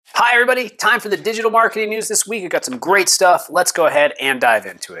Hi everybody, time for the digital marketing news this week. We've got some great stuff. Let's go ahead and dive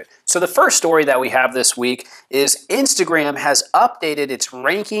into it. So the first story that we have this week is Instagram has updated its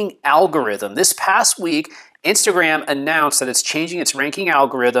ranking algorithm. This past week, Instagram announced that it's changing its ranking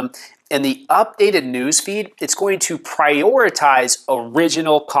algorithm. In the updated newsfeed, it's going to prioritize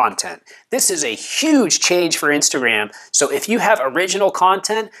original content. This is a huge change for Instagram. So if you have original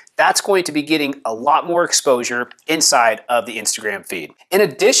content, that's going to be getting a lot more exposure inside of the Instagram feed. In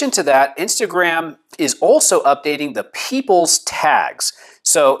addition to that, Instagram is also updating the people's tags.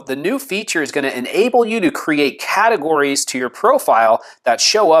 So the new feature is going to enable you to create categories to your profile that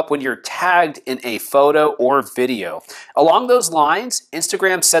show up when you're tagged in a photo or video. Along those lines,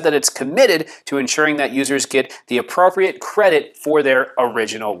 Instagram said that it's committed to ensuring that users get the appropriate credit for their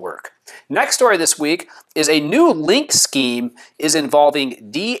original work. Next story this week is a new link scheme is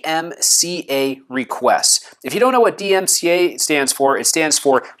involving DMCA requests. If you don't know what DMCA stands for, it stands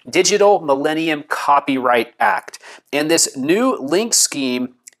for Digital Millennium Copyright Act. And this new link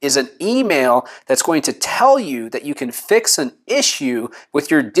scheme is an email that's going to tell you that you can fix an issue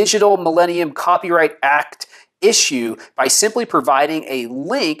with your Digital Millennium Copyright Act issue by simply providing a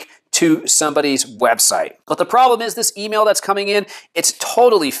link to somebody's website. But the problem is this email that's coming in, it's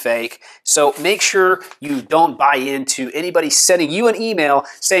totally fake. So make sure you don't buy into anybody sending you an email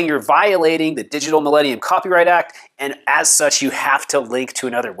saying you're violating the Digital Millennium Copyright Act, and as such, you have to link to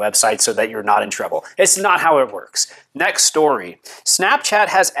another website so that you're not in trouble. It's not how it works. Next story. Snapchat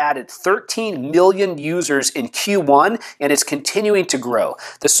has added 13 million users in Q1, and it's continuing to grow.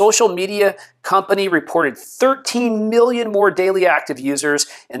 The social media company reported 13 million more daily active users,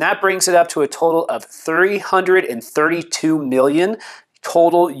 and that brings it up to a total of 332 million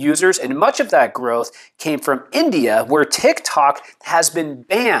total users, and much of that growth came from India, where TikTok has been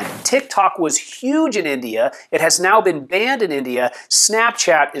banned. TikTok was huge in India. It has now been banned in India.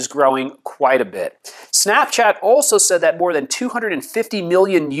 Snapchat is growing quite a bit. Snapchat also said that more than 250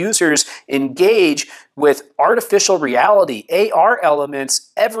 million users engage with artificial reality, AR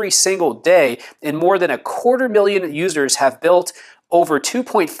elements, every single day, and more than 250,000 users have built over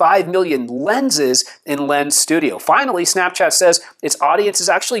 2.5 million lenses in Lens Studio. Finally, Snapchat says its audience is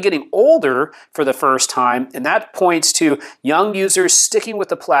actually getting older for the first time, and that points to young users sticking with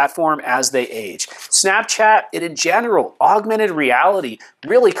the platform as they age. Snapchat, and in general, augmented reality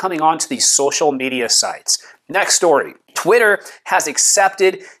really coming onto these social media sites. Next story. Twitter has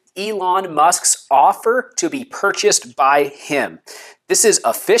accepted Elon Musk's offer to be purchased by him. This is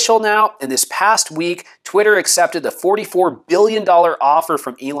official now, and this past week, Twitter accepted the $44 billion offer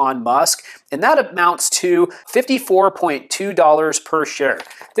from Elon Musk, and that amounts to $54.2 per share.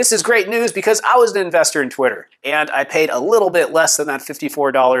 This is great news because I was an investor in Twitter, and I paid a little bit less than that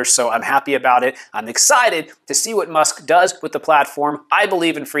 $54, so I'm happy about it. I'm excited to see what Musk does with the platform. I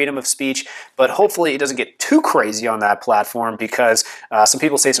believe in freedom of speech, but hopefully it doesn't get too crazy on that platform because some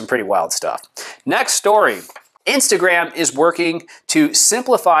people say some pretty wild stuff. Next story. Instagram is working to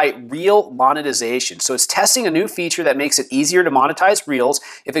simplify reel monetization. So it's testing a new feature that makes it easier to monetize reels.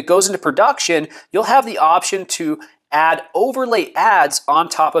 If it goes into production, you'll have the option to add overlay ads on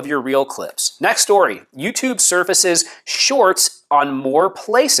top of your reel clips. Next story, YouTube surfaces shorts on more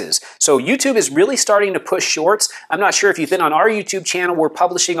places. So YouTube is really starting to push shorts. I'm not sure if you've been on our YouTube channel, we're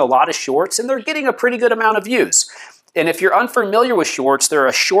publishing a lot of shorts and they're getting a pretty good amount of views. And if you're unfamiliar with shorts, they're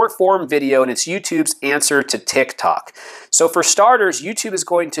a short form video and it's YouTube's answer to TikTok. So for starters, YouTube is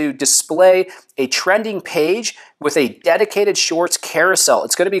going to display a trending page with a dedicated shorts carousel.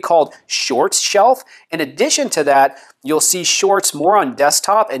 It's going to be called Shorts Shelf. In addition to that, you'll see shorts more on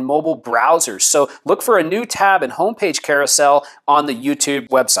desktop and mobile browsers. So look for a new tab and homepage carousel on the YouTube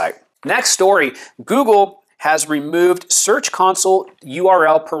website. Next story, Google has removed Search Console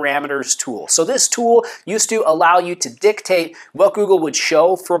URL parameters tool. So this tool used to allow you to dictate what Google would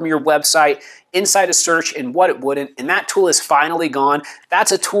show from your website inside a search and what it wouldn't, and that tool is finally gone.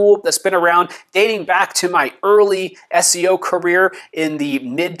 That's a tool that's been around dating back to my early SEO career in the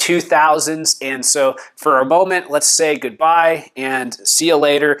mid-2000s, and so for a moment, let's say goodbye and see you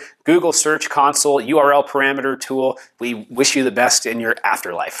later. Google Search Console URL parameter tool. We wish you the best in your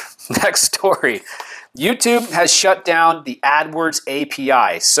afterlife. Next story. YouTube has shut down the AdWords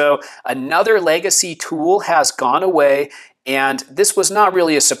API. So another legacy tool has gone away, and this was not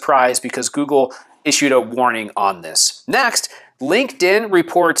really a surprise because Google issued a warning on this. Next, LinkedIn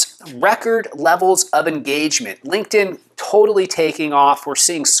reports record levels of engagement. LinkedIn totally taking off. We're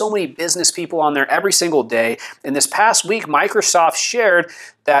seeing so many business people on there every single day. And this past week, Microsoft shared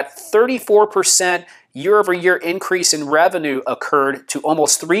that 34% year-over-year increase in revenue occurred to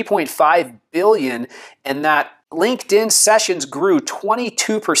almost $3.5 billion, and that LinkedIn sessions grew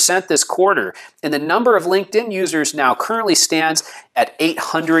 22% this quarter, and the number of LinkedIn users now currently stands at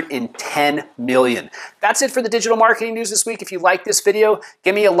 810 million. That's it for the digital marketing news this week. If you like this video,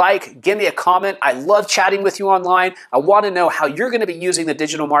 give me a like, give me a comment. I love chatting with you online. I want to know how you're going to be using the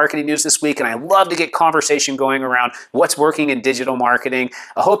digital marketing news this week, and I love to get conversation going around what's working in digital marketing.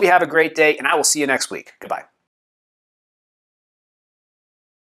 I hope you have a great day, and I will see you next week. Goodbye.